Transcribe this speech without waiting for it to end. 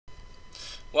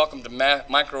Welcome to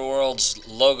MicroWorlds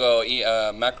logo,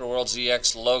 MicroWorlds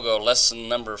EX logo, lesson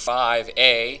number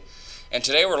 5A. And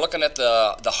today we're looking at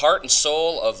the heart and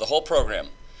soul of the whole program.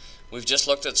 We've just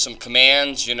looked at some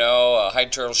commands,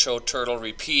 hide turtle, show turtle,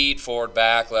 repeat, forward,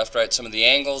 back, left, right, some of the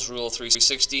angles, rule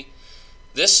 360.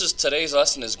 Today's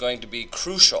lesson is going to be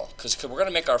crucial because we're going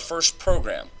to make our first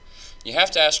program. You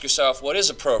have to ask yourself, what is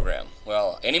a program?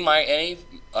 Well, any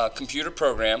computer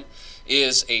program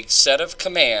is a set of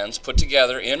commands put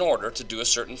together in order to do a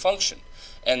certain function.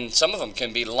 And some of them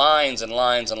can be lines and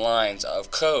lines and lines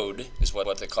of code, is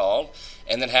what they call,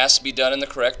 and it has to be done in the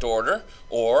correct order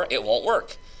or it won't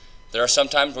work. There are some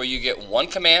times where you get one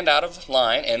command out of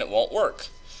line and it won't work.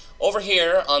 Over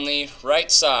here on the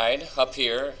right side, up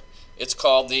here, it's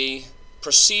called the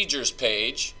procedures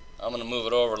page. I'm going to move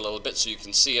it over a little bit so you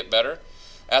can see it better.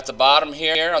 At the bottom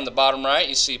here, on the bottom right,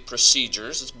 you see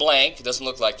procedures. It's blank. It doesn't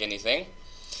look like anything.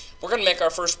 We're going to make our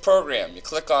first program. You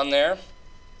click on there.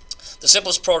 The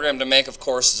simplest program to make, of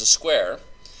course, is a square.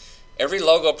 Every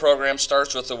logo program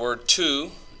starts with the word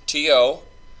to, T-O,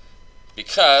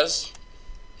 because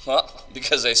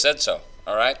they said so.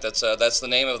 All right, that's the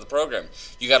name of the program.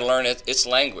 You got to learn its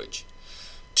language.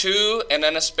 To, and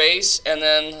then a space, and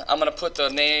then I'm going to put the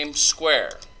name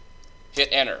square. Hit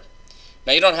enter.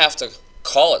 Now you don't have to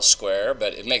call it square,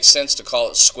 but it makes sense to call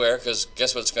it square because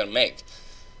guess what it's going to make?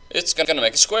 It's going to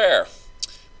make a square.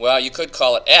 Well, you could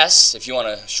call it S if you want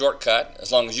a shortcut,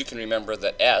 as long as you can remember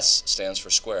that S stands for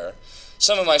square.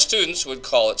 Some of my students would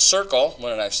call it circle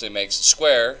when it actually makes a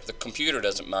square. The computer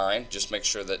doesn't mind. Just make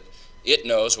sure that it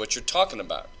knows what you're talking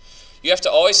about. You have to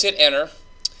always hit enter.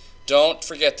 Don't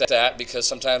forget that because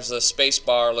sometimes the space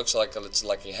bar looks like it's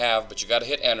like you have, but you got to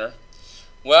hit enter.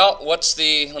 Well, let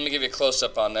me give you a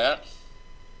close-up on that.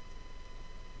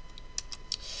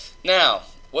 Now,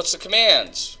 what's the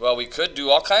commands? Well, we could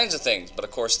do all kinds of things, but of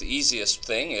course the easiest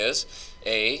thing is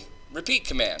a repeat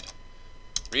command.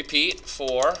 Repeat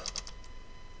for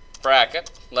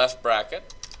bracket, left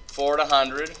bracket, forward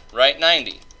 100, right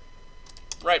 90,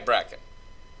 right bracket.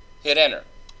 Hit enter.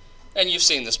 And you've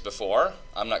seen this before.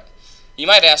 You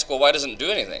might ask, well, why doesn't it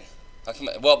do anything?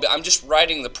 Well, I'm just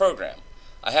writing the program.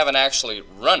 I haven't actually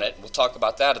run it. We'll talk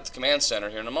about that at the command center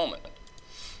here in a moment.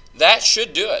 That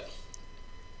should do it.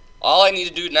 All I need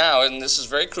to do now, and this is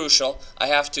very crucial, I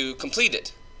have to complete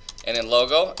it. And in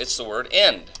logo, it's the word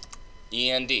end,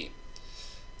 E-N-D.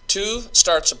 To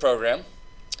starts a program.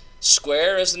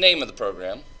 Square is the name of the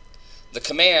program. The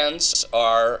commands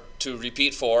are to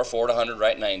repeat for, forward 100,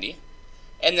 right 90.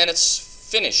 And then it's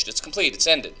finished, it's complete, it's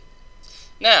ended.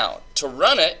 Now, to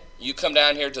run it, you come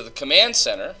down here to the command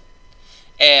center,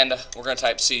 and we're going to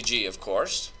type CG, of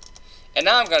course. And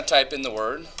now I'm going to type in the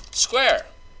word square.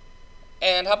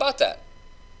 And how about that?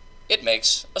 It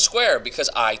makes a square because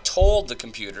I told the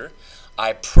computer,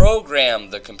 I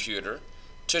programmed the computer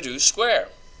to do square.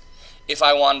 If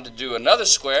I wanted to do another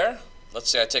square,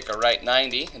 let's say I take a right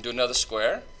 90 and do another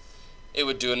square, it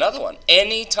would do another one.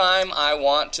 Anytime I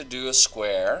want to do a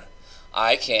square,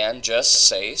 I can just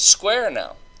say square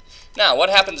now. Now,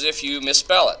 what happens if you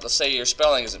misspell it? Let's say your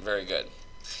spelling isn't very good.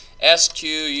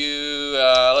 S-Q-U,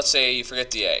 let's say you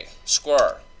forget the A.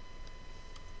 Square.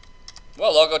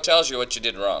 Well, logo tells you what you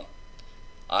did wrong.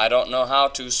 I don't know how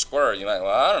to square. You might,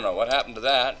 well, I don't know. What happened to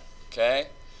that? Okay.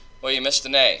 Well, you missed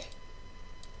an A.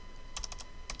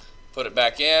 Put it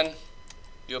back in.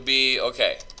 You'll be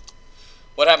okay.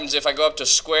 What happens if I go up to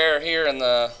square here in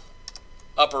the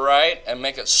upper right and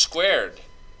make it squared?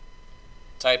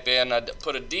 Type in,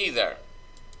 put a D there.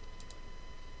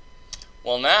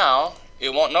 Well, now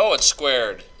it won't know what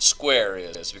square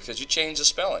is because you changed the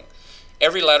spelling.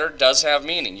 Every letter does have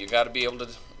meaning. You got to be able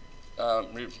to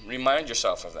remind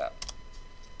yourself of that.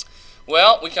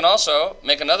 Well, we can also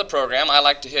make another program. I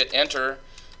like to hit enter.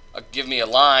 Give me a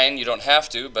line. You don't have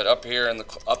to, but up here in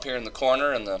the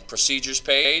corner in the procedures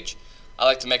page, I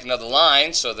like to make another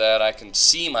line so that I can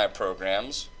see my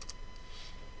programs.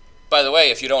 By the way,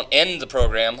 if you don't end the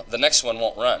program, the next one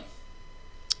won't run.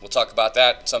 We'll talk about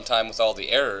that sometime with all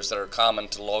the errors that are common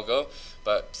to logo,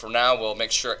 but for now we'll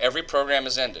make sure every program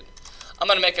is ended. I'm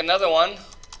going to make another one,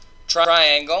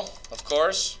 triangle, of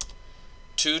course,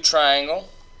 to triangle.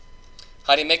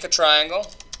 How do you make a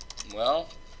triangle? Well,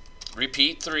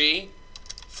 repeat 3,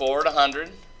 forward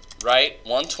 100, right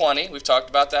 120. We've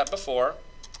talked about that before.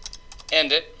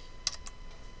 End it.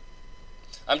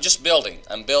 I'm just building.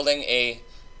 I'm building a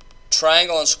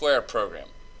triangle and square program.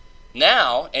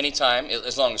 Now, anytime,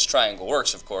 as long as triangle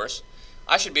works, of course,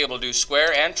 I should be able to do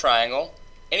square and triangle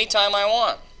anytime I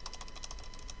want.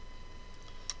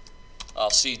 I'll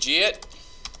CG it,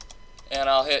 and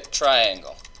I'll hit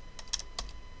triangle.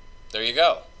 There you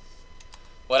go.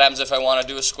 What happens if I want to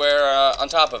do a square on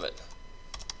top of it?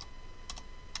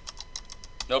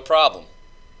 No problem.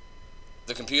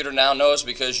 The computer now knows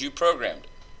because you programmed it.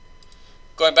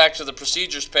 Going back to the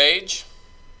procedures page,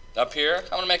 up here, I'm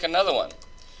going to make another one.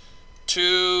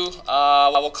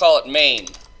 I will call it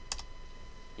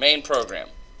main program.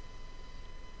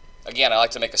 Again, I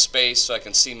like to make a space so I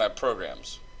can see my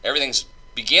programs. Everything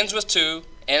begins with 2,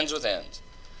 ends with ends.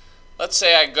 Let's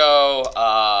say I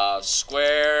go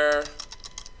square,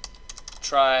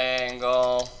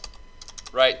 triangle,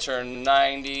 right turn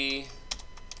 90,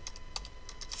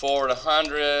 forward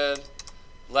 100,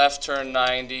 left turn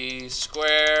 90,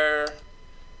 square,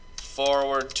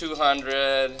 forward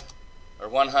 200, or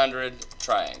 100,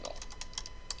 triangle.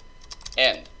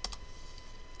 End.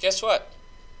 Guess what?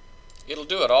 It'll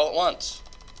do it all at once.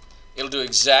 It'll do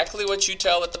exactly what you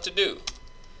tell it to do.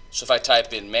 So if I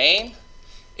type in main,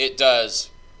 it does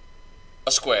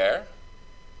a square,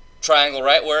 triangle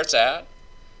right where it's at,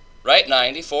 right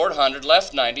 90, forward 100,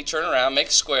 left 90, turn around, make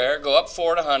a square, go up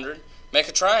forward 100, make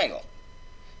a triangle.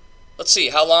 Let's see,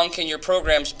 how long can your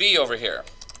programs be over here?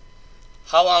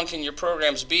 How long can your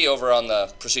programs be over on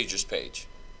the procedures page?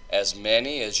 As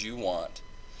many as you want.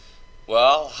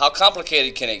 Well, how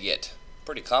complicated can it get?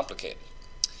 Pretty complicated.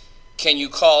 Can you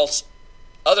call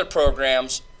other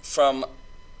programs from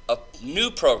a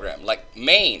new program, like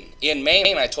main? In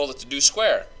main, I told it to do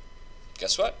square.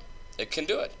 Guess what? It can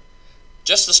do it.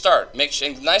 Just to start.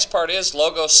 The nice part is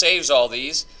Logo saves all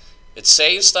these. It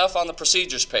saves stuff on the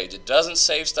procedures page. It doesn't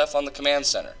save stuff on the command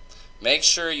center. Make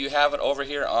sure you have it over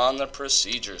here on the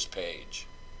procedures page.